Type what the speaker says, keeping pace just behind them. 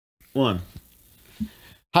1.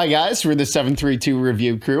 Hi guys, we're the 732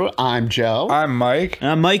 review crew. I'm Joe. I'm Mike.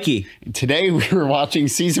 And I'm Mikey. Today we're watching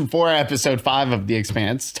season 4, episode 5 of The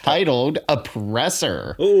Expanse, titled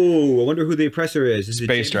Oppressor. Oh, I wonder who the oppressor is. Is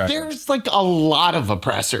Space it Dragon. There's like a lot of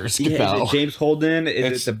oppressors. Yeah, is it James Holden?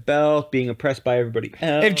 Is it the Belt being oppressed by everybody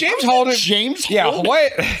else? If James Holden, Yeah,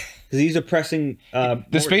 what? Because he's oppressing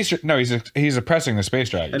The space? No, he's oppressing the space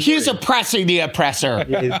dragon. He's oppressing the oppressor.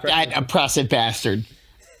 Yeah, he's oppressing- That oppressive bastard.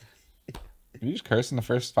 Did you just curse in the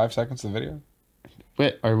first 5 seconds of the video?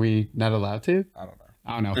 Wait, are we not allowed to? I don't know.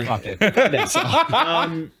 I don't know. Fuck it.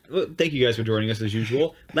 well, thank you guys for joining us as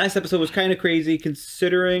usual. Last episode was kind of crazy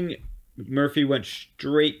considering Murphy went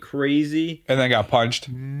straight crazy. And then got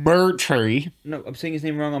punched. Murtry. No, I'm saying his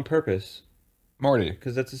name wrong on purpose. Morty.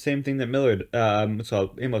 Because that's the same thing that Millard,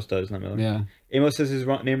 Amos does, not Millard. Yeah. Amos says his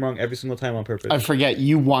name wrong every single time on purpose. I forget,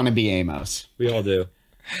 you want to be Amos. We all do.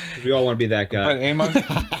 We all want to be that guy.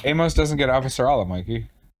 But Amos doesn't get Officer Allah, Mikey.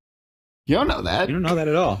 You don't know that. You don't know that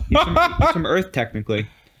at all. He's from Earth, technically.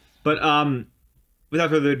 But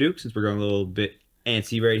without further ado, since we're going a little bit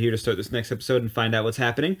antsy right here to start this next episode and find out what's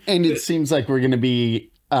happening. And it seems like we're going to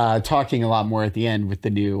be talking a lot more at the end with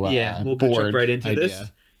the new we'll board jump right into idea.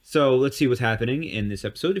 this. So let's see what's happening in this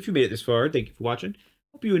episode. If you made it this far, thank you for watching.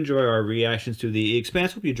 Hope you enjoy our reactions to The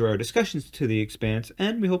Expanse. Hope you enjoy our discussions to The Expanse.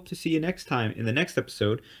 And we hope to see you next time in the next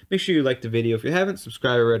episode. Make sure you like the video if you haven't,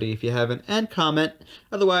 subscribe already if you haven't, and comment.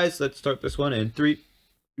 Otherwise, let's start this one in 3,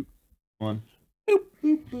 2, 1. Boop,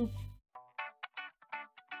 boop, boop.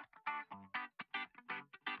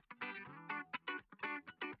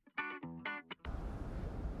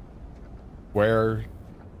 Where?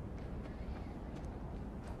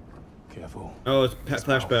 Careful. Oh, it's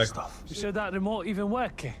flashback. You said that remote even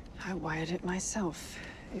working? I wired it myself.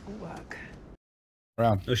 It will work.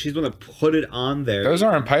 Around. Oh, she's the one that put it on there. Those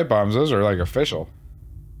aren't pipe bombs. Those are like official.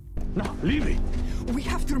 No, leave it. We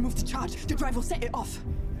have to remove the charge. The drive will set it off.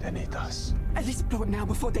 Then it does. At least blow it now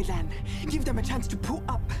before they land. Give them a chance to pull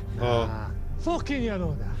up. Oh. Fucking you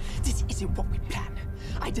know that. This isn't what we planned.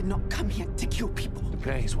 I did not come here to kill people. The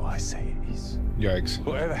plan is what I say it is. Yikes.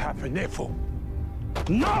 Whatever happened, therefore.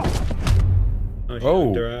 No! Oh, she Oh.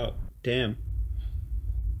 knocked her out. Damn.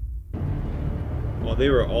 Well, they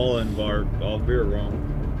were all involved. We were wrong.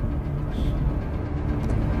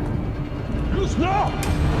 Loose now!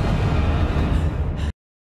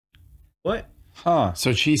 What? Huh.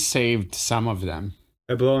 So she saved some of them.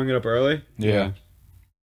 By blowing it up early? Yeah.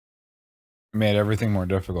 Made everything more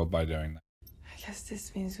difficult by doing that. I guess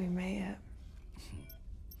this means we made it.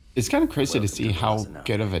 It's kind of crazy to see how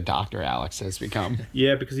good of a doctor Alex has become.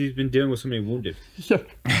 Yeah, because he's been dealing with so many wounded. Yeah.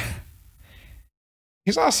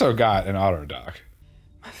 He's also got an auto doc.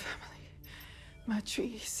 My family. My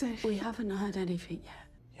tree said. We haven't heard anything yet.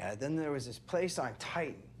 Yeah, then there was this place on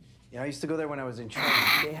Titan. You know, I used to go there when I was in training.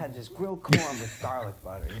 They had this grilled corn with garlic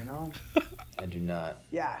butter, you know? I do not.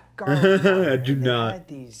 Yeah, garlic butter. I do And not. They had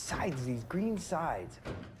these sides, these green sides.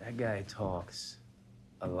 That guy talks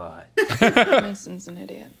a lot. Mason's an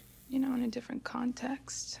idiot. You know, in a different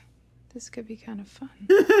context, this could be kind of fun.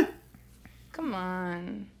 Come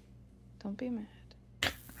on. Don't be mad.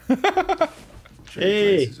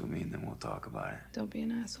 Hey! Places with me, and then we'll talk about it. Don't be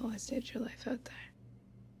an asshole. I staged your life out there.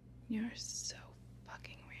 You're so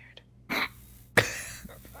fucking weird.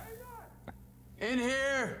 In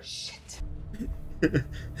here! Shit.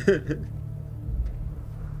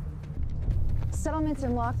 Settlement's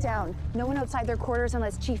in lockdown. No one outside their quarters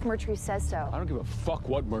unless Chief Murtry says so. I don't give a fuck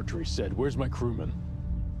what Murtry said. Where's my crewman?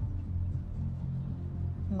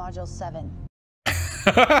 Module 7. He's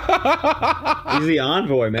the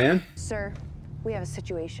envoy, man. Sir, we have a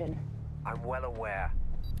situation. I'm well aware.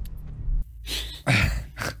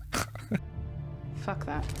 Fuck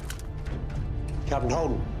that. Captain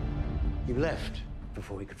Holden, you left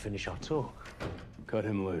before we could finish our talk. Cut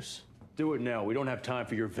him loose. Do it now. We don't have time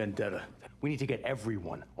for your vendetta. We need to get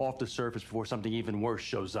everyone off the surface before something even worse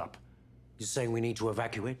shows up. You're saying we need to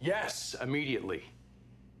evacuate? Yes, immediately.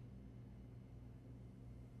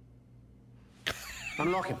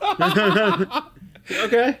 Unlock him.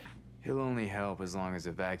 Okay. He'll only help as long as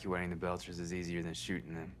evacuating the Belchers is easier than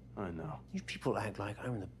shooting them. I know. You people act like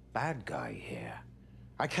I'm the bad guy here.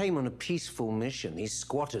 I came on a peaceful mission. These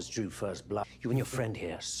squatters drew first blood. You and your friend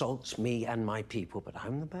here assault me and my people, but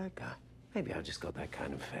I'm the bad guy. Maybe I'll just got that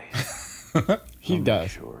kind of face. He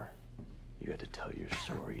does. Sure. You had to tell your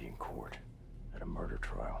story in court at a murder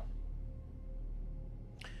trial.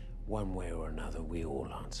 One way or another, we all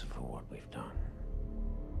answer for what we've done.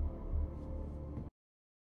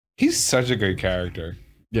 He's such a good character.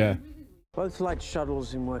 Yeah. Both light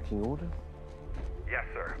shuttles in working order. Yes,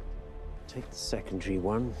 sir. Take the secondary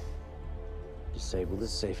one. Disable the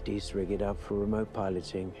safeties, rig it up for remote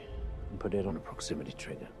piloting, and put it on a proximity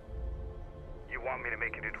trigger. You want me to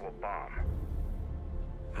make it into a bomb?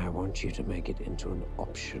 I want you to make it into an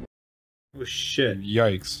option. Oh shit.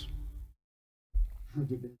 Yikes.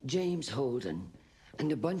 James Holden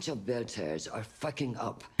and a bunch of Belters are fucking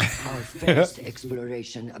up our first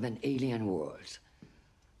exploration of an alien world.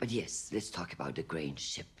 But yes, let's talk about the Grange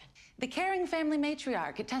ship. The caring family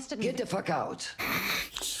matriarch attested. Get the fuck out.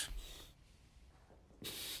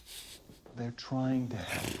 They're trying to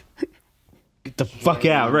help. Get the fuck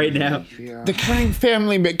out right now. The Crane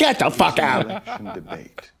family, get the fuck out. Election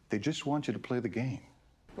debate. They just want you to play the game.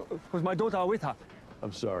 Was my daughter with her?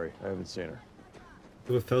 I'm sorry, I haven't seen her.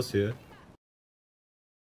 What else here?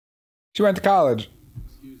 She went to college.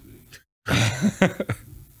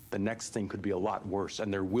 The next thing could be a lot worse,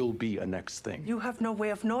 and there will be a next thing. You have no way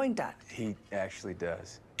of knowing that. He actually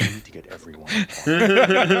does. We need to get everyone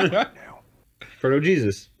right now. Proto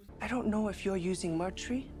Jesus. I don't know if you're using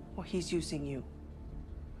Mercury or he's using you.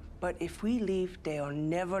 But if we leave, they'll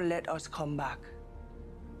never let us come back.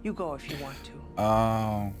 You go if you want to.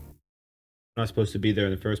 Oh. Not supposed to be there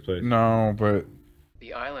in the first place. No, but...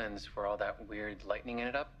 The islands where all that weird lightning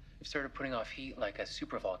ended up, have started putting off heat like a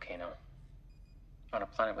supervolcano. On a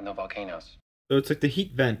planet with no volcanoes. So it's like the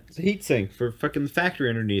heat vent. It's a heat sink for fucking the factory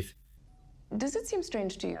underneath. Does it seem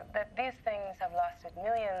strange to you That these things have lasted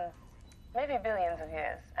millions, maybe billions of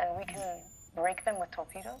years, and we can break them with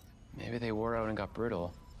torpedoes? Maybe they wore out and got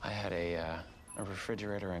brittle. I had a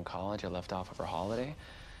refrigerator in college I left off for a holiday,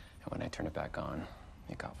 and when I turned it back on,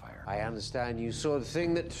 it caught fire. I understand you saw the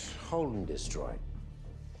thing that Holden destroyed.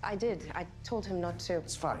 I did. I told him not to.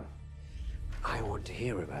 It's fine. I want to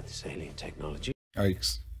hear about this alien technology.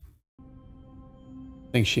 Yikes. I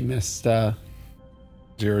think she missed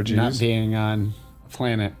Zero G's. not being on a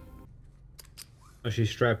planet. Oh, she's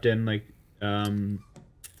strapped in like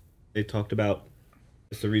they talked about.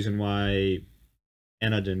 It's the reason why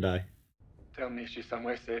Anna didn't die. Tell me she's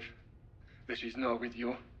somewhere safe. That she's not with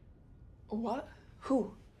you. What?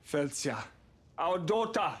 Who? Felcia. Our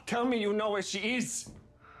daughter. Tell me you know where she is.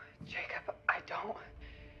 Jacob, I don't.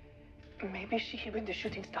 Maybe she hid when the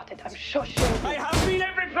shooting started. I'm sure she was. I have been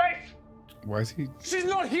every place. Why is he... She's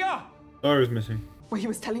not here. Laura's missing. When he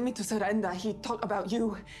was telling me to surrender, he talked about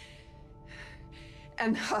you.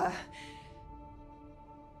 And her.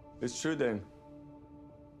 It's true then.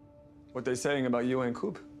 What they're saying about you and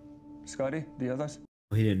Coop. Scotty, the others.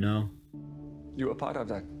 He didn't know. You were part of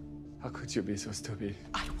that. How could you be so stupid?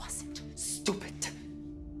 I wasn't stupid.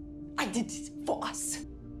 I did it for us.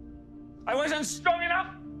 I wasn't strong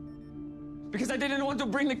enough? Because I didn't want to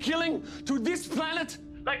bring the killing to this planet?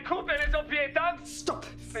 Like Coop and his opiate dogs? Stop.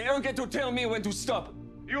 You don't get to tell me when to stop.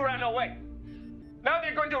 You ran away. Now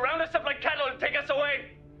they're going to round us up like cattle and take us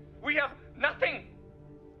away. We have nothing.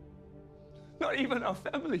 Not even our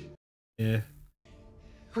family. Yeah.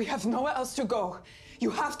 We have nowhere else to go. You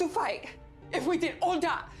have to fight. If we did all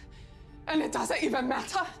that, and it doesn't even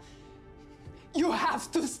matter, you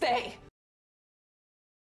have to stay.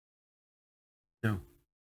 No.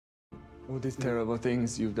 All these terrible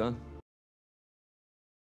things you've done,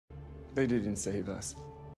 they didn't save us.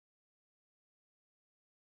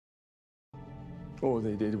 All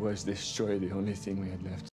they did was destroy the only thing we had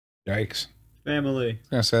left. Yikes. Family. He's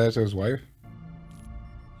gonna say that to his wife?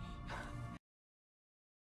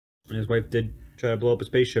 And his wife did try to blow up a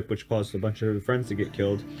spaceship, which caused a bunch of her friends to get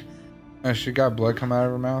killed. Oh, she got blood come out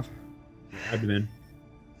of her mouth? Abdomen.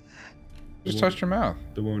 Just touched her mouth.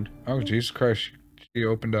 The wound. Oh, Jesus Christ. She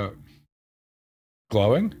opened up.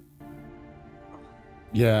 Glowing?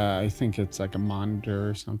 Yeah, I think it's like a monitor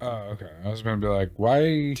or something. Oh, okay. I was gonna be like,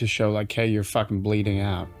 why? To show like, hey, you're fucking bleeding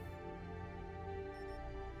out.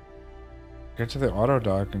 Get to the auto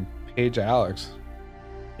dock and page Alex.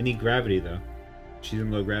 They need gravity, though. She's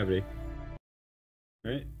in low gravity.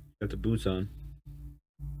 Right? Got the boots on.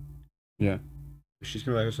 Yeah. She's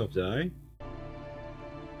gonna let herself die?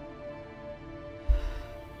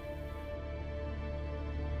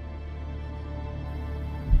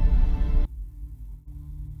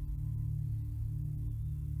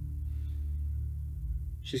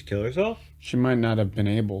 She's kill herself? She might not have been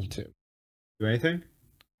able to. Do anything?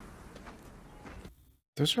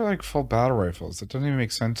 Those are like full battle rifles. It doesn't even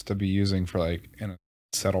make sense to be using for like in a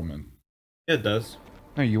settlement. Yeah, it does.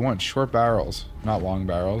 No, you want short barrels, not long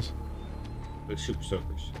barrels. Like super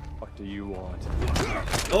soakers. What do you want?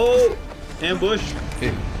 Oh! Ambush!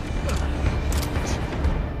 Hey.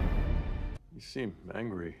 You seem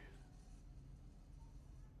angry.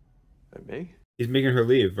 At me? He's making her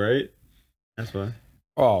leave, right? That's why.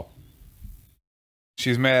 Oh.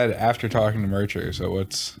 She's mad after talking to Mercury, so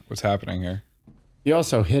what's happening here? He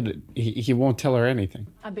also hid it. He won't tell her anything.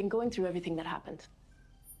 I've been going through everything that happened.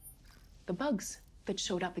 The bugs that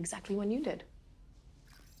showed up exactly when you did.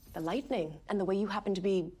 The lightning, and the way you happened to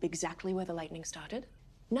be exactly where the lightning started.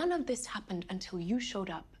 None of this happened until you showed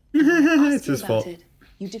up. It's his fault.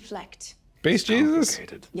 You deflect. Base Jesus?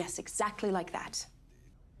 Yes, exactly like that.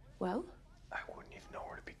 Well? I wouldn't even know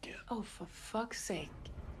where to begin. Oh, for fuck's sake.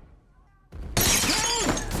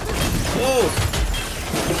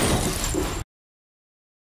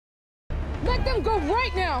 Let them go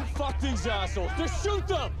right now! Fuck these assholes. Just shoot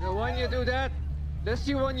them! When you do that, does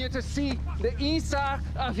he want you to see the inside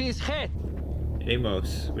of his head?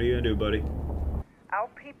 Amos, what are you gonna do, buddy? Our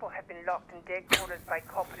people have been locked in dead quarters by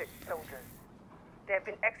corporate soldiers. They have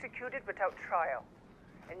been executed without trial,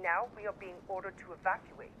 and now we are being ordered to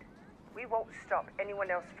evacuate. We won't stop anyone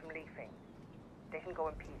else from leaving. They can go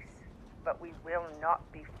in peace, but we will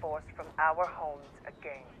not be forced from our homes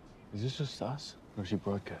again. Is this just us? Or is she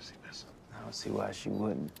broadcasting this? I don't see why she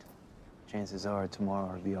wouldn't. Chances are tomorrow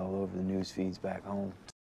it'll be all over the news feeds back home.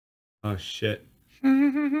 Oh shit.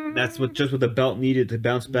 That's what the belt needed to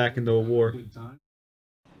bounce back into a war.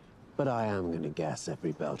 But I am going to gas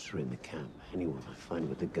every belcher in the camp. Anyone I find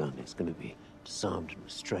with a gun is going to be disarmed and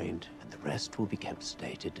restrained, and the rest will be kept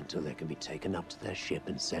sedated until they can be taken up to their ship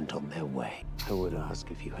and sent on their way. I would ask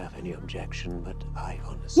if you have any objection, but I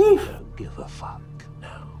honestly don't give a fuck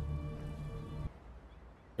now.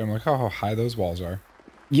 Look how high those walls are.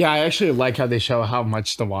 Yeah, I actually like how they show how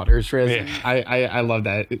much the water is risen. Yeah. I love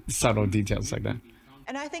that subtle details like that.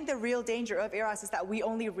 And I think the real danger of Eros is that we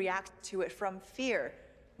only react to it from fear.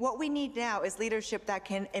 What we need now is leadership that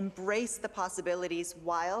can embrace the possibilities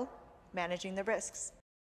while managing the risks.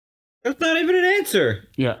 That's not even an answer.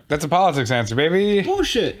 Yeah, that's a politics answer, baby.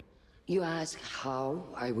 Bullshit. You ask how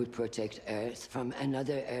I would protect Earth from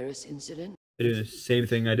another Eris incident? I do the same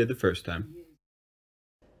thing I did the first time.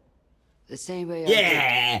 The same way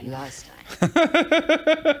I did last time.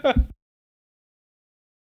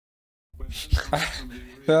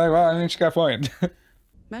 They're like, well, I think she got a point.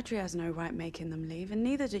 Mercury has no right making them leave, and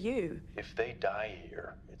neither do you. If they die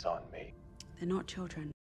here, it's on me. They're not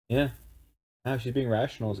children. Yeah. Now she's being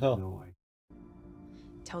rational as hell.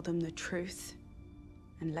 Tell them the truth,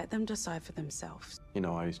 and let them decide for themselves. You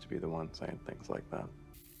know, I used to be the one saying things like that.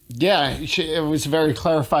 Yeah, it was a very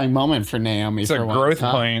clarifying moment for Naomi. It's a growth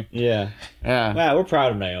point. Yeah. Yeah. Wow, we're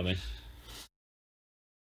proud of Naomi.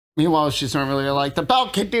 Meanwhile, she's normally like, the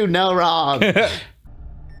belt can do no wrong.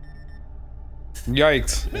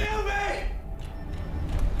 Yikes. Naomi!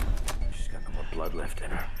 She's got no more blood left in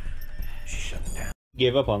her. She shut it down.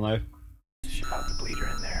 Gave up on life. She popped the bleeder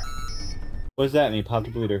in there. What does that mean, pop the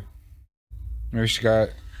bleeder? Maybe she got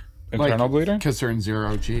internal bleeder? Because they're in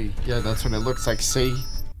 0G. Yeah, that's what it looks like. See?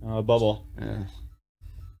 Oh, a bubble. Yeah.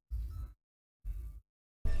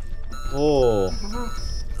 Oh.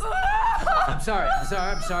 I'm sorry.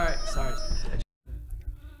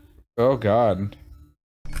 Oh, God.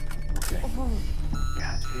 Okay. God,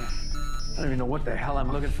 yeah. I don't even know what the hell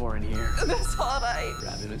I'm looking for in here. That's all right.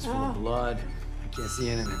 Cabinet's full of blood. I can't see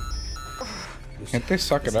anything. Can't they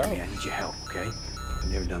suck it out? I need your help, okay? I've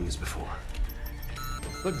never done this before.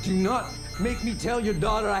 But do not make me tell your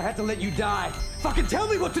daughter I had to let you die. Fucking tell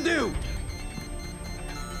me what to do!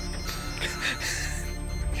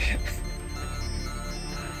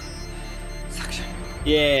 Suction.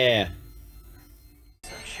 Yeah.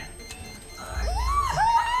 Suction.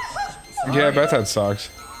 Yeah, I bet that sucks.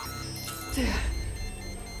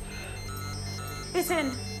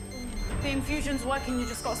 Listen, the infusion's working, you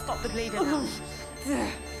just gotta stop the bleeding now.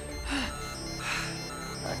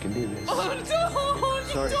 I can do this. Oh, don't!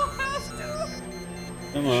 Sorry. You don't have to!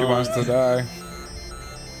 Come on. She wants to die.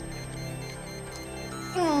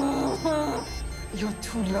 Oh, you're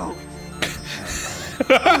too low.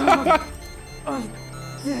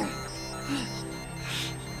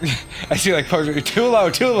 I see like poster. Too low,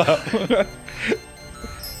 too low. There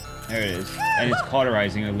it is. And it's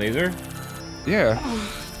cauterizing a laser. Yeah.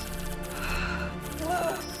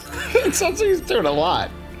 It sounds like he's doing a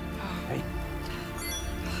lot.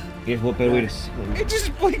 Here's what better way to. It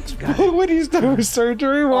just blinks blue when he's done with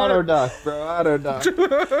surgery. Auto duck, bro. Auto duck.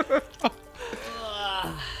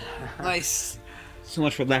 Nice. So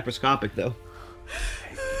much for laparoscopic, though.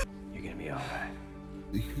 Hey, you're gonna be all right.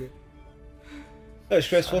 That was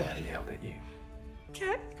stressful. I yelled at you.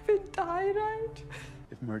 Can't even die right.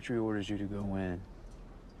 If Mercury orders you to go in,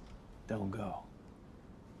 don't go.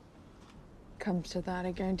 Comes to that,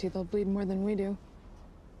 I guarantee they'll bleed more than we do.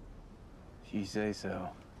 If you say so.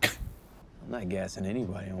 I'm not gassing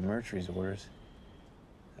anybody on Mercury's orders.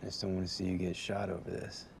 I just don't want to see you get shot over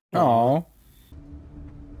this. Aww.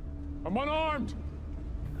 I'm unarmed!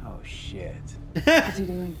 Oh, shit. What's he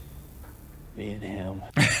doing? Me and him.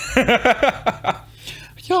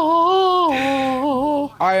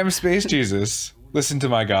 I am Space Jesus. Listen to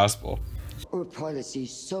my gospel. Or policy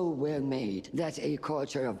so well made that a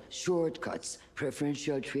culture of shortcuts,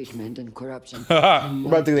 preferential treatment, and corruption.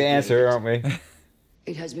 About to the answer, aren't we?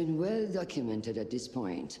 It has been well documented at this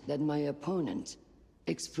point that my opponent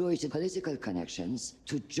exploited political connections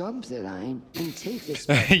to jump the line and take the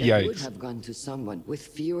spot that would have gone to someone with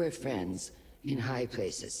fewer friends in high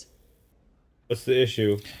places. What's the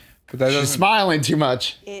issue? She's smiling too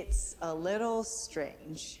much. It's a little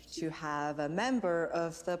strange to have a member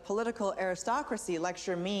of the political aristocracy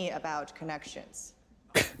lecture me about connections.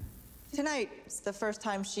 Tonight, it's the first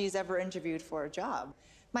time she's ever interviewed for a job.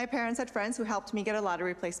 My parents had friends who helped me get a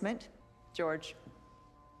lottery placement. George.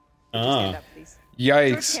 Would you stand up, please?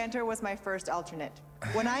 Yikes. George Cantor was my first alternate.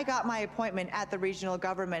 When I got my appointment at the regional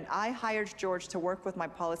government, I hired George to work with my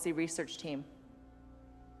policy research team.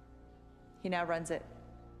 He now runs it.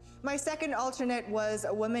 My second alternate was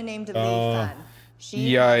a woman named Lee Fan.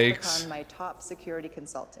 She has become my top security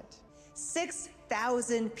consultant.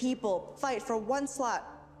 6,000 people fight for one slot,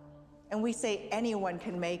 and we say anyone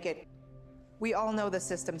can make it. We all know the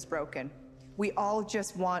system's broken. We all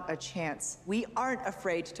just want a chance. We aren't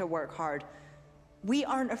afraid to work hard. We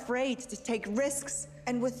aren't afraid to take risks.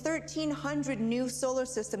 And with 1,300 new solar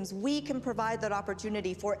systems, we can provide that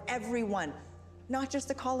opportunity for everyone, not just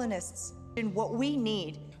the colonists. And what we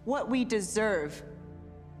need, what we deserve,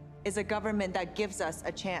 is a government that gives us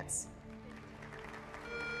a chance.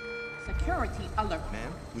 Security alert.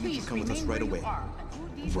 Ma'am, we need you to come with us right away.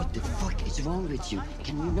 What the fuck is wrong with you?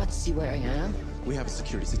 Can you not see where I am? We have a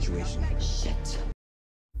security situation. Shit.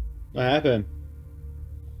 What happened?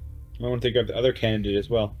 I want to grab the other candidate as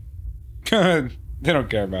well. They don't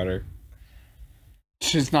care about her.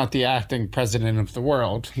 She's not the acting president of the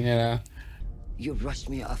world, yeah. You brushed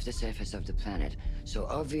me off the surface of the planet, so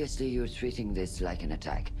obviously you're treating this like an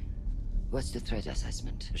attack. What's the threat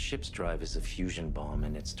assessment? The ship's drive is a fusion bomb,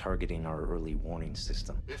 and it's targeting our early warning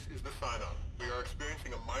system. This is the sign-up. We are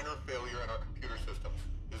experiencing a minor failure in our computer systems.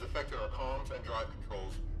 It has affected our comms and drive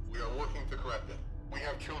controls. We are working to correct it. We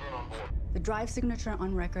have children on board. The drive signature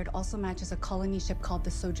on record also matches a colony ship called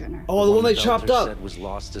the Sojourner. Oh, the one they chopped up. Said was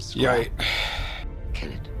lost to scrap.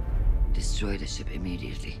 Kill it. Destroy the ship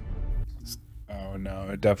immediately. Oh no,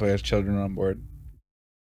 it definitely has children on board.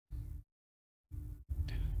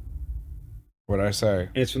 What'd I say?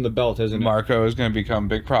 It's from the belt, isn't it? Marco is going to become a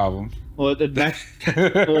big problem. Well, we'll get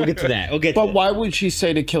to that. We'll get. But why would she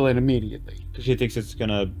say to kill it immediately? Because she thinks it's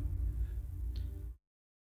gonna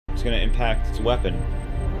impact its weapon.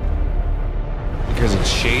 Because it's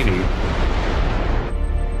shady.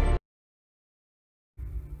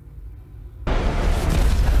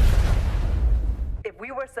 If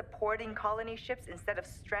we were supporting colony ships instead of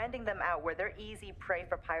stranding them out where they're easy prey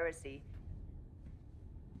for piracy.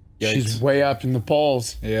 She's way up in the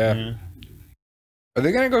polls. Yeah. Mm-hmm. Are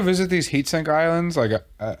they gonna go visit these heatsink islands? Like,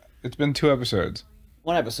 it's been 2 episodes.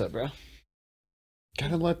 1 episode, bro.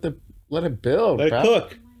 Gotta let it build. Let it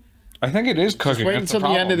cook. I think it is cooking. Just wait until the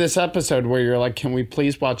end of this episode where you're like, "Can we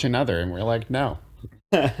please watch another?" And we're like, "No."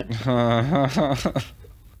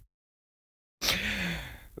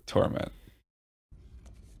 Torment.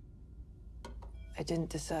 I didn't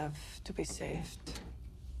deserve to be saved.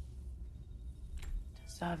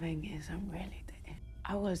 Deserving isn't really the end.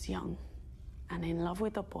 I was young and in love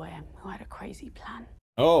with a boy who had a crazy plan.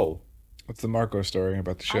 Oh. What's the Marco story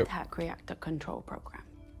about the ship? I'd hack reactor control program.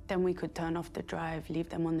 Then we could turn off the drive, leave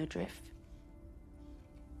them on the drift.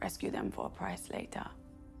 Rescue them for a price later.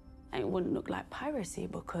 And it wouldn't look like piracy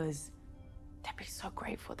because they'd be so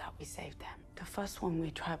grateful that we saved them. The first one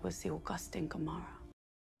we tried was the Augustine Gamara.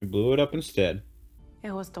 We blew it up instead.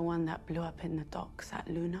 It was the one that blew up in the docks at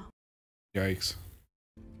Luna. Yikes.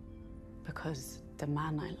 Because the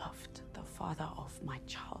man I loved, the father of my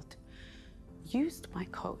child, used my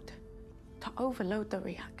code to overload the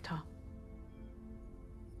reactor.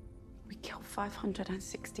 We killed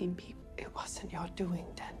 516 people. It wasn't your doing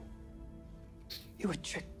then. You were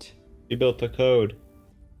tricked. You built the code.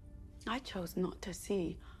 I chose not to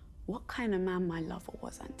see what kind of man my lover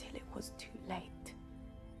was until it was too late.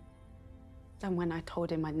 Then when I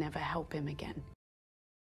told him I'd never help him again,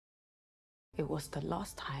 it was the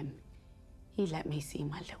last time he let me see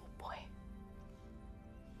my little boy.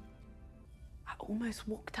 I almost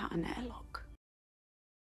walked out an airlock.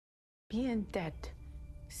 Being dead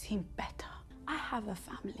seemed better. I have a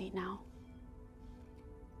family now.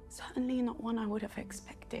 Certainly not one I would have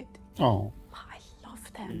expected. Oh. But I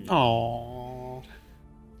love them. Oh.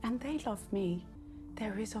 And they love me.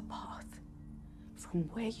 There is a path from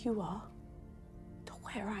where you are to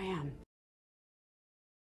where I am.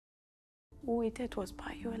 All we did was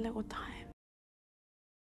buy you a little time.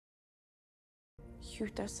 You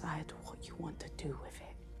decide what you want to do with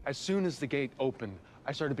it. As soon as the gate opened,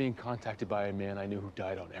 I started being contacted by a man I knew who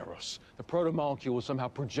died on Eros. The proto-molecule was somehow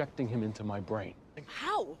projecting him into my brain.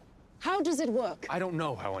 How? How does it work? I don't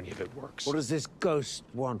know how any of it works. What does this ghost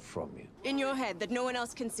want from you? In your head that no one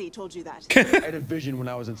else can see told you that. I had a vision when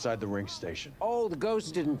I was inside the ring station. Oh, the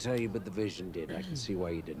ghost didn't tell you, but the vision did. I can see why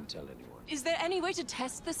you didn't tell anyone. Is there any way to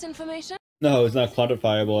test this information? No, it's not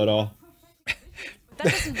quantifiable at all.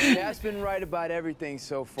 Dad's been right about everything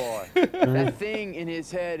so far. That thing in his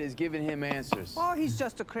head is giving him answers. Or he's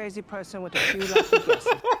just a crazy person with a few lucky guesses.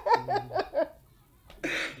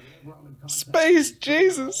 Space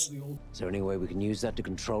Jesus. Is there any way we can use that to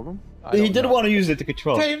control him? He did want to use it to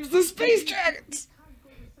control. Tames the space dragons.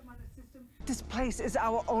 This place is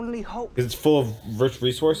our only hope. Because it's full of rich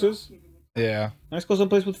resources? Yeah. Let's go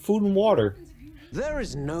someplace with food and water. There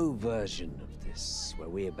is no version of this where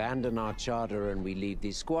we abandon our charter and we leave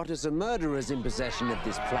these squatters and murderers in possession of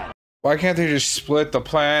this planet. Why can't they just split the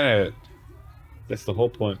planet? That's the whole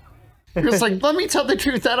point. It's like, let me tell the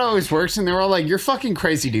truth, that always works. And they're all like, you're fucking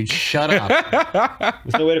crazy, dude. Shut up.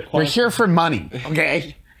 There's no way to We're here for money,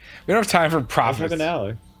 okay? We don't have time for profits. an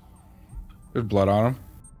alley. There's blood on him.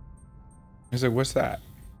 He's like, what's that?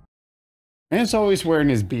 Man's always wearing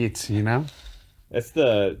his beats, you know? That's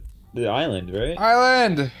the island, right?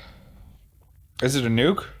 Island! Is it a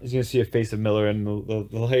nuke? He's gonna see a face of Miller in the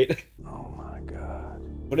light. Oh my god.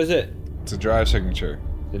 What is it? It's a drive signature.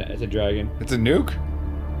 It's a dragon. It's a nuke?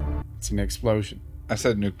 It's an explosion. I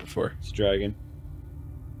said nuke before. It's a dragon.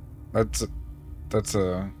 That's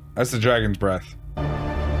the dragon's breath.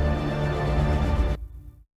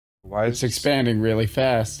 Why It's expanding really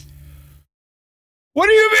fast. What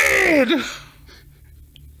do you mean?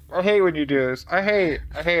 I hate when you do this. I hate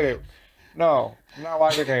it. No, I'm not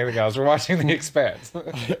watching anything else. We're watching The Expanse.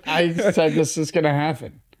 I said this is gonna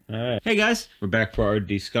happen. All right. Hey guys, we're back for our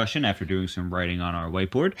discussion after doing some writing on our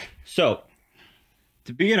whiteboard. So,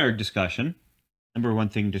 to begin our discussion, number one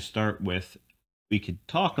thing to start with, we could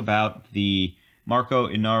talk about the Marco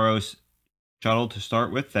Inaros shuttle to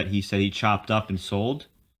start with that he said he chopped up and sold.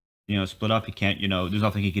 You know, split up. He can't, there's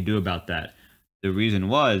nothing he could do about that. The reason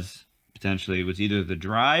was, potentially, it was either the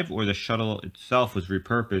drive or the shuttle itself was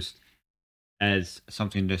repurposed as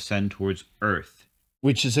something to send towards Earth.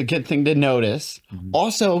 Which is a good thing to notice.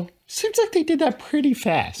 Also, seems like they did that pretty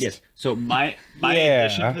fast. Yes. So my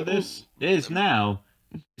addition to this is now,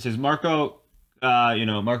 it says Marco,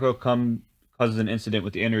 Marco causes an incident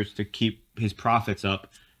with the inners to keep his profits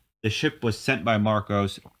up. The ship was sent by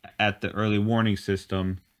Marcos at the early warning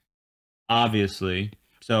system, obviously.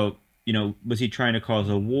 So, was he trying to cause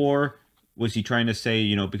a war? Was he trying to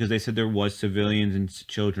say, because they said there was civilians and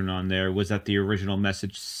children on there, was that the original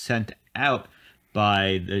message sent out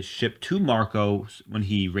by the ship to Marco when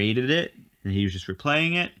he raided it, and he was just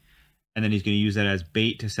replaying it, and then he's going to use that as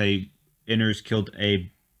bait to say inners killed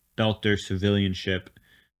a Belter civilian ship,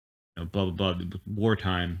 blah, blah, blah,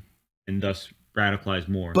 wartime, and thus radicalize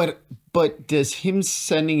more. But does him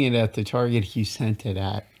sending it at the target he sent it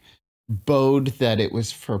at bode that it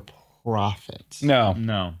was for profit?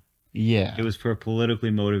 No. Yeah. It was for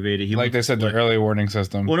politically motivated. Like they said, the early warning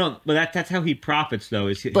system. Well, no, but that's how he profits, though.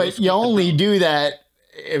 But you only do that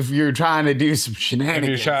if you're trying to do some If shenanigans.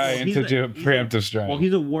 you're trying to do a preemptive strike. Well,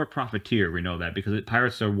 he's a war profiteer. We know that because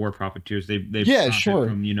pirates are war profiteers. They Yeah, profit sure.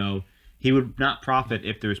 From, he would not profit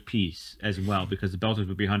if there's peace as well, because the Belters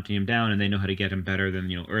would be hunting him down, and they know how to get him better than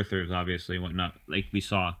Earthers, obviously, and whatnot. Like we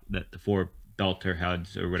saw that the 4 Belter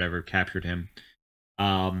heads or whatever captured him.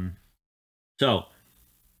 So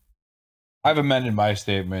I've amended my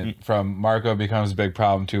statement from Marco becomes big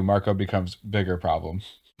problem to Marco becomes bigger problem.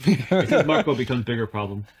 It says Marco becomes bigger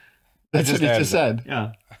problem. That's what he just said.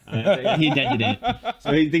 Yeah. He didn't.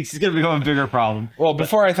 So he thinks he's going to become a bigger problem. Well,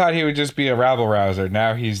 before I thought he would just be a rabble rouser.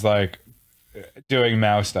 Now he's like doing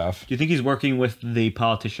Mao stuff. Do you think he's working with the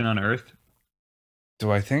politician on Earth? Do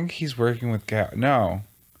I think he's working with No.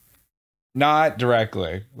 Not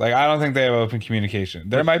directly. Like, I don't think they have open communication.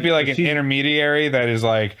 There might be like an intermediary that is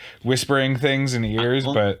like whispering things in ears,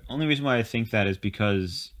 but only reason why I think that is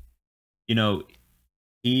because,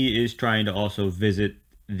 he is trying to also visit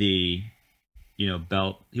the,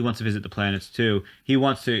 belt. He wants to visit the planets too. He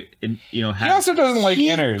wants to, he also doesn't like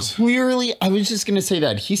inners. Clearly, I was just gonna say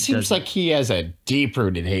that he seems like he has a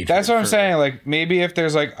deep-rooted hatred. That's what I'm saying. Like, maybe if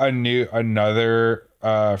there's like another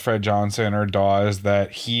Fred Johnson or Dawes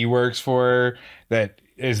that he works for, that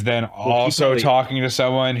is then also talking to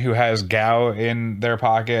someone who has Gao in their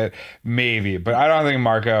pocket, maybe. But I don't think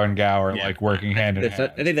Marco and Gao are like working hand in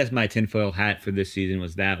hand. I think that's my tinfoil hat for this season,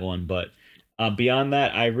 was that one. But beyond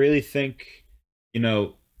that, I really think,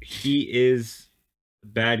 he is the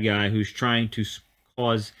bad guy who's trying to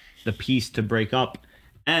cause the peace to break up.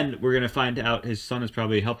 And we're going to find out his son is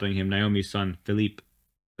probably helping him, Naomi's son, Philippe,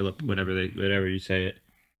 whatever you say it.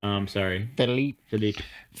 Sorry. Philippe.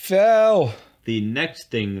 Phil. The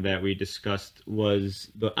next thing that we discussed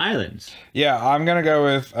was the islands. Yeah, I'm going to go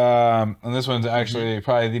with, and this one's actually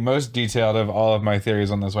probably the most detailed of all of my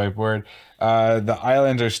theories on this whiteboard. The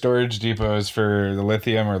islands are storage depots for the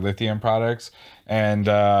lithium products. And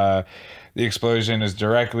the explosion is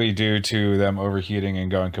directly due to them overheating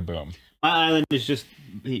and going kaboom. My island is just,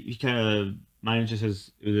 mine just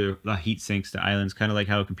has the heat sinks. The islands, kind of like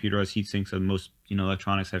how a computer has heat sinks, and most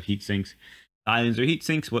electronics have heat sinks. The islands are heat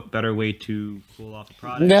sinks. What better way to cool off a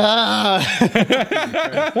product? Nah.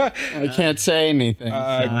 I can't say anything.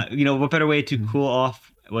 What better way to cool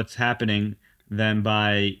off what's happening than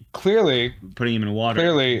by clearly putting them in water?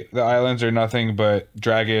 Clearly, the islands are nothing but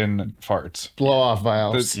dragon farts. Blow off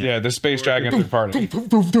valves. The space dragons are farting.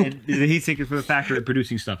 And the heat sink is for the factory of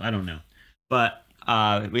producing stuff. I don't know. But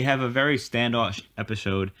we have a very standoff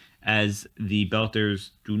episode as the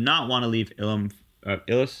Belters do not want to leave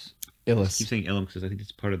Illis. I keep saying Ilum because I think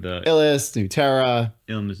it's part of the Illis, Nuterra.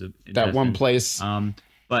 Ilum is that one place.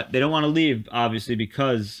 But they don't want to leave, obviously,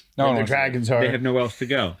 because the dragons are. They have nowhere else to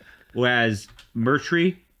go. Whereas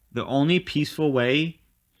Mertry, the only peaceful way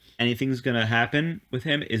anything's gonna happen with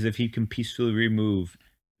him is if he can peacefully remove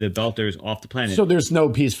the Belters off the planet. So there's no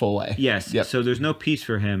peaceful way. Yes. Yep. So there's no peace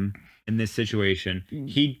for him in this situation.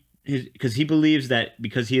 Because he believes that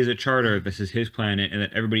because he is a charter, this is his planet, and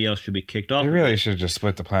that everybody else should be kicked off. They really should just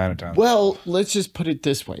split the planet down. Well, let's just put it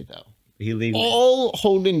this way, though. All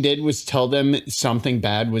Holden did was tell them something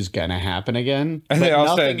bad was gonna happen again, and but they all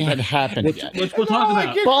nothing said, had happened yet. Which we'll talk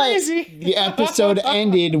about. But the episode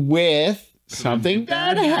ended with something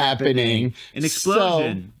bad happening. An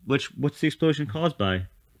explosion. What's the explosion caused by?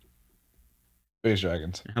 Space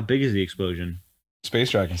dragons. How big is the explosion?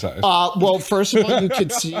 Space dragon size. Well, first of all, you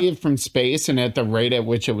could see it from space, and at the rate at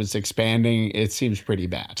which it was expanding, it seems pretty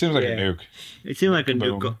bad. Seems like a nuke. It seemed like a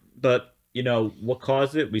nuke, but what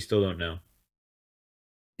caused it, we still don't know.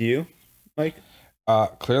 Do you, Mike?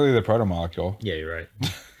 Clearly the protomolecule. Yeah, you're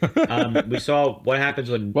right. We saw what happens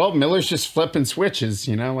when. Well, Miller's just flipping switches,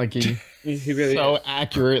 like he really so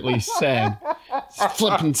accurately said.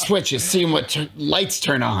 Flipping switches, seeing what lights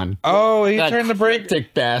turn on. Oh, he that turned the brake.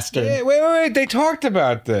 Cryptic bastard. Yeah, wait. They talked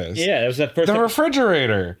about this. Yeah, it was that first. The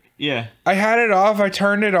refrigerator. Yeah. I had it off. I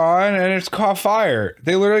turned it on, and it's caught fire.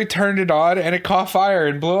 They literally turned it on, and it caught fire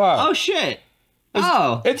and blew up. Oh shit!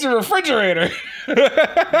 It's a refrigerator.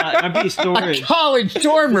 Might be storage. A college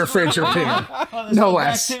dorm refrigerator. No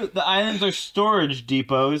less. The islands are storage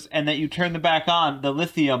depots, and that you turn them back on. The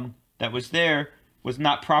lithium that was there was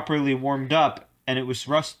not properly warmed up, and it was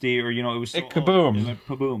rusty, or it was so kaboom. It went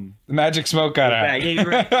kaboom. The magic smoke got out. Yeah, you're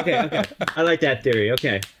right. Okay. I like that theory.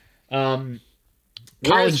 Okay.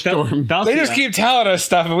 College dorm. They just keep telling us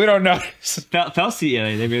stuff, and we don't notice. Felsi,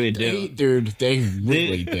 yeah, they really do. They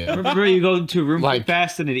really do. Remember, you go into a room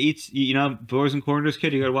fast, and it eats. Doors and corners,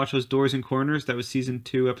 kid. You got to watch those doors and corners. That was season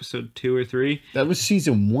 2, episode 2 or 3. That was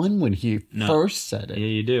season 1 when he first said it. Yeah,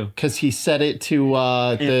 you do. Because he said it to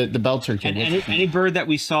the Belter kid. And any bird that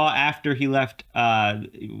we saw after he left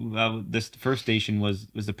this first station was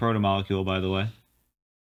the protomolecule, by the way.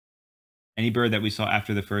 Any bird that we saw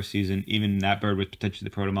after the first season, even that bird was potentially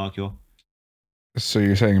the protomolecule. So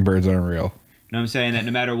you're saying birds aren't real? No, I'm saying that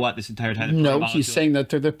no matter what, this entire time. No, he's saying that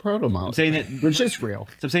they're the protomolecule. I'm saying that which is real.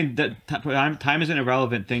 So I'm saying that time is an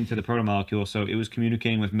irrelevant thing to the protomolecule. So it was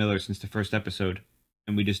communicating with Miller since the first episode,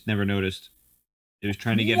 and we just never noticed. It was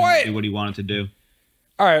trying to get him to do what he wanted to do.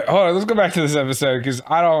 All right, hold on. Let's go back to this episode because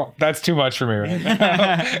that's too much for me right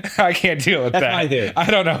now. I can't deal with that. That's my theory.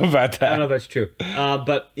 I don't know about that. I don't know if that's true.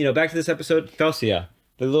 But back to this episode, Felsia,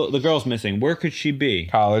 the girl's missing. Where could she be?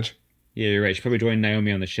 College. Yeah, you're right. She probably joined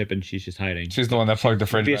Naomi on the ship, and she's just hiding. She's the one that plugged the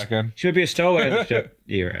fridge back in. She would be a stowaway on the ship.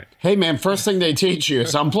 Yeah, you're right. Hey, man, first thing they teach you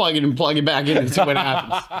is unplug it and plug it back in and see what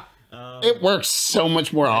happens. It works so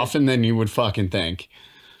much more often than you would fucking think.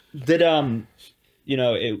 Did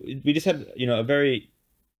we just had a very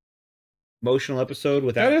emotional episode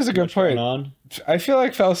without. That is a good point. On. I feel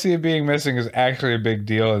like Felsia being missing is actually a big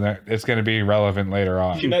deal, and that it's going to be relevant later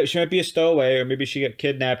on. She might be a stowaway, or maybe she got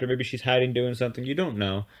kidnapped, or maybe she's hiding doing something. You don't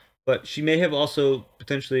know, but she may have also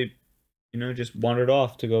potentially, just wandered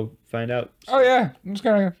off to go find out. Oh yeah, I'm just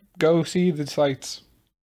gonna go see the sights.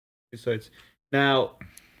 Now,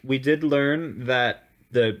 we did learn that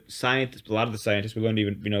the scientists, a lot of the scientists, we learned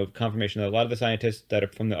even, confirmation that a lot of the scientists that are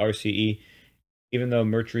from the RCE, even though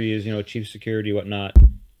Mercury is, chief security, whatnot,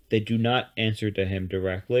 they do not answer to him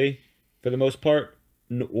directly for the most part,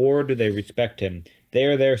 or do they respect him. They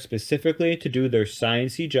are there specifically to do their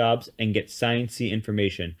science-y jobs and get science-y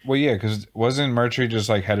information. Well, yeah, because wasn't Mercury just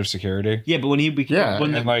like head of security? Yeah, but when he became,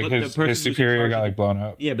 his superior got like blown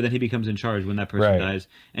up. Yeah, but then he becomes in charge when that person dies,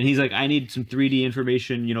 and he's like, I need some 3D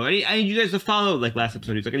information. I need you guys to follow. Like last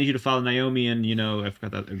episode, he's like, I need you to follow Naomi and I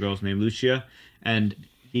forgot that girl's name, Lucia, and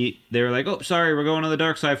they were like, oh, sorry, we're going on the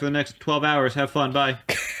dark side for the next 12 hours. Have fun, bye.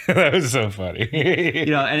 That was so funny.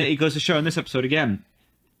 And it goes to show in this episode again.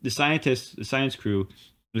 The science crew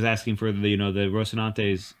was asking for the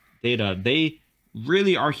Rocinante's data. They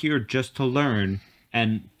really are here just to learn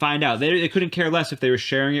and find out. They couldn't care less if they were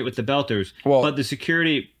sharing it with the Belters. But the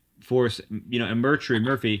security force, and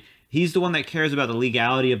Murphy, he's the one that cares about the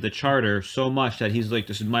legality of the charter so much that he's like,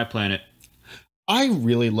 this is my planet. I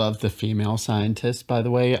really love the female scientist, by the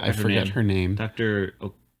way. I forget her name. Dr.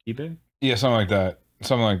 Okibe? Yeah, something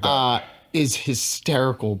like that. Is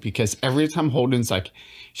hysterical because every time Holden's like,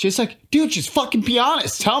 she's like, dude, just fucking be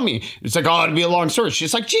honest. Tell me. It's like, oh, it'd be a long story.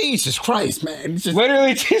 She's like, Jesus Christ, man. It's just,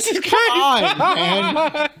 literally, Jesus Christ.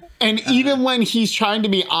 Man. And even when he's trying to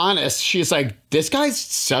be honest, she's like, this guy's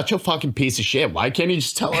such a fucking piece of shit. Why can't he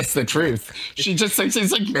just tell us the truth? She just thinks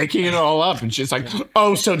he's like making it all up. And she's like,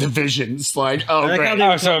 oh, so divisions. Like, oh,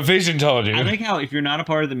 great. So Vision told you. I like how if you're not a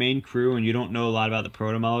part of the main crew and you don't know a lot about the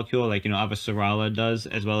proto-molecule, like, Avasarala does,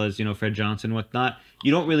 as well as, Fred Johnson and whatnot,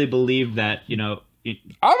 you don't really believe that,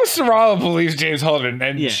 Avasarala believes James Holden,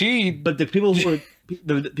 and But the people who are...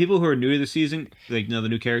 The people who are new to the season, like the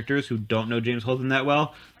new characters who don't know James Holden that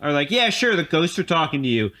well, are like, yeah, sure, the ghosts are talking to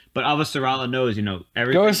you, but Avasarala knows,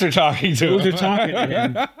 everything. Ghosts are talking to him. Ghosts are talking to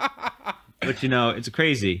him. But it's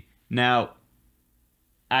crazy. Now,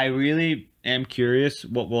 I really am curious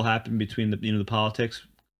what will happen between the politics,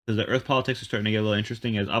 because the Earth politics are starting to get a little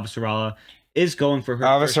interesting as Avasarala is going for her.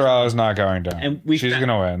 Avasarala is not going down, and she's going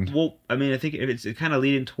to win. Well, I mean, I think it's kind of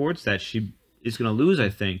leading towards that. She is going to lose, I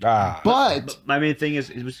think. But my main thing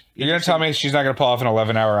is, you're going to tell me she's not going to pull off an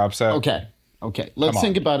 11-hour upset? Okay. Let's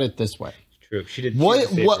think about it this way. It's true. She did.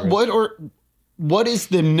 What is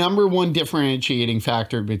the number one differentiating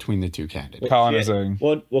factor between the two candidates? Colonizing.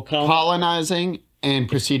 Colonizing and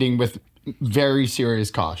proceeding with very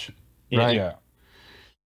serious caution, right? Yeah.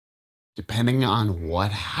 Depending on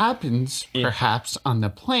what happens, perhaps on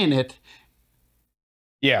the planet.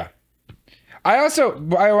 Yeah. I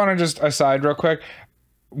want to just aside real quick.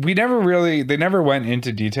 They never went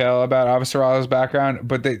into detail about Avasarala's background,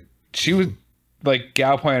 but she was, like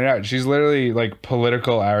Gal pointed out, she's literally like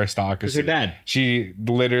political aristocracy. Her dad. She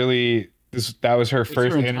literally, that was her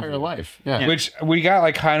first entire life. Yeah. Which we got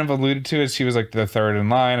like kind of alluded to as she was like the third in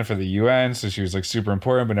line for the UN. So she was like super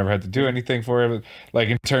important, but never had to do anything for it. Like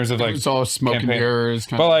in terms of like, it's all smoke and mirrors.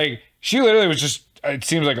 But like, she literally was just, it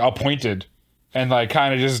seems like appointed. And like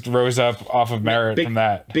kind of just rose up off of merit from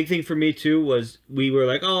that. Big thing for me too was we were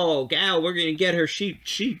like, oh, Gal, we're gonna get her. She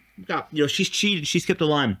got, she's cheated. She skipped a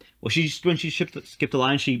line. Well, when she skipped a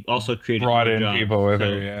line, she also brought in people with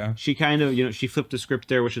her. Yeah, she kind of she flipped the script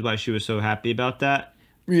there, which is why she was so happy about that.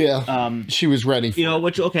 Yeah, she was ready. For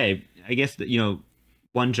which I guess that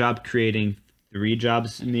one job creating 3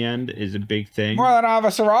 jobs in the end is a big thing. More than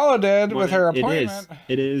Avasarala did with her appointment.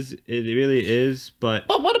 It really is. But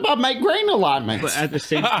what about my grain allotments? But at the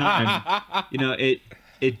same time,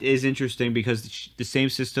 it is interesting because the same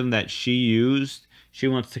system that she used, she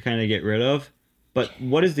wants to kind of get rid of. But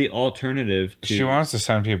what is the alternative to... She wants to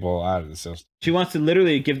send people out of the system. She wants to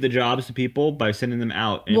literally give the jobs to people by sending them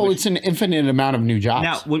out. It's an infinite amount of new jobs.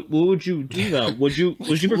 Now, what would you do though? Would you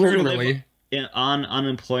prefer to live on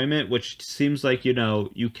unemployment, which seems like you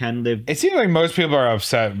can live? It seems like most people are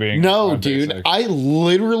upset being dude. Basic. I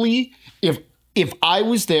literally, if I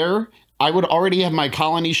was there, I would already have my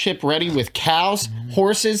colony ship ready with cows,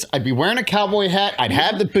 horses. I'd be wearing a cowboy hat. I'd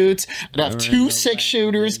have the boots. I'd have 2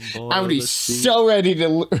 6-shooters. I would be so ready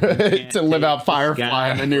to to live out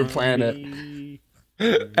Firefly on the new planet.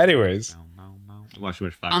 Anyways,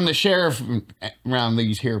 I'm the sheriff around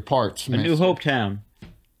these here parts. A New Hope Town.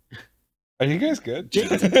 Are you guys good?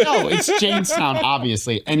 No, it's Jamestown,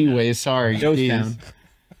 obviously. Anyway, sorry. Jonestown.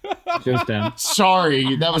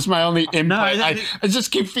 Sorry, that was my only input. I just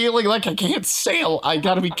keep feeling like I can't sail. I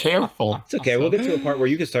gotta be careful. It's okay. We'll get to a part where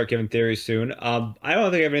you can start giving theories soon. I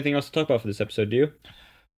don't think I have anything else to talk about for this episode, do you?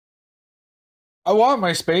 I want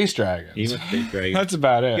my space dragons. You want space dragons. That's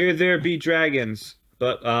about it. Here there be dragons.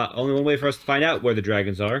 But only one way for us to find out where the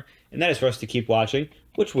dragons are, and that is for us to keep watching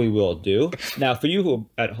which we will do. Now, for you who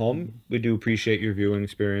are at home, we do appreciate your viewing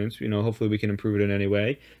experience. You know, hopefully we can improve it in any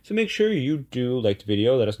way. So make sure you do like the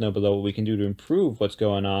video. Let us know below what we can do to improve what's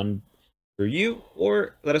going on for you,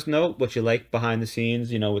 or let us know what you like behind the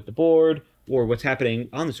scenes, you know, with the board, or what's happening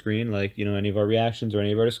on the screen, like, you know, any of our reactions or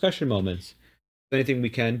any of our discussion moments. Anything we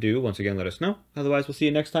can do, once again, let us know. Otherwise, we'll see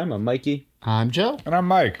you next time. I'm Mikey. I'm Joe. And I'm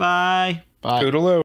Mike. Bye. Bye. Toodaloo.